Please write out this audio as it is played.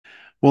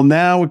Well,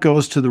 now it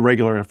goes to the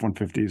regular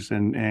F-150s,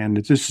 and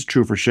this is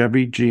true for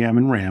Chevy, GM,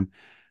 and Ram.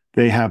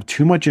 They have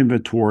too much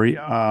inventory.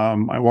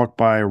 I walked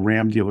by a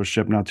Ram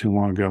dealership not too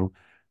long ago.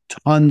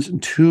 Tons,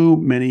 too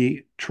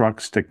many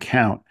trucks to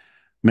count.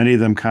 Many of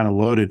them kind of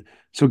loaded.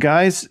 So,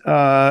 guys,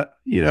 what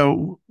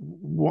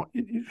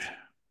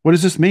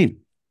does this mean?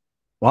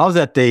 Well, I was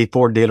at the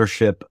Ford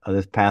dealership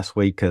this past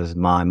week because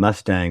my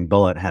Mustang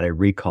Bullet had a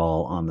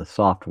recall on the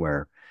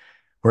software,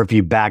 where if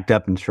you backed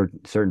up in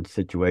certain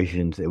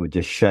situations, it would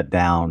just shut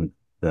down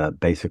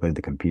basically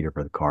the computer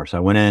for the car. So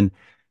I went in.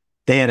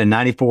 They had a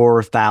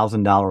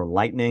 $94,000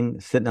 Lightning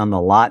sitting on the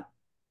lot.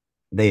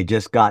 They had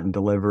just gotten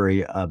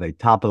delivery of a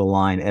top of the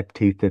line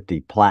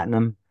F-250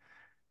 Platinum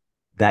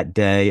that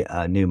day,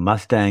 a new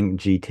Mustang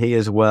GT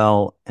as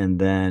well. And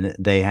then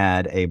they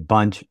had a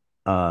bunch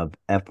of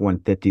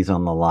F-150s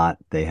on the lot.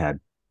 They had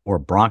or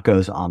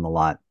Broncos on the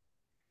lot.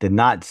 Did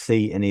not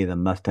see any of the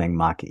Mustang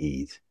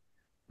Mach-E's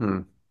Hmm.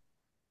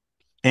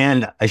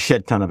 and a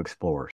shit ton of Explorers.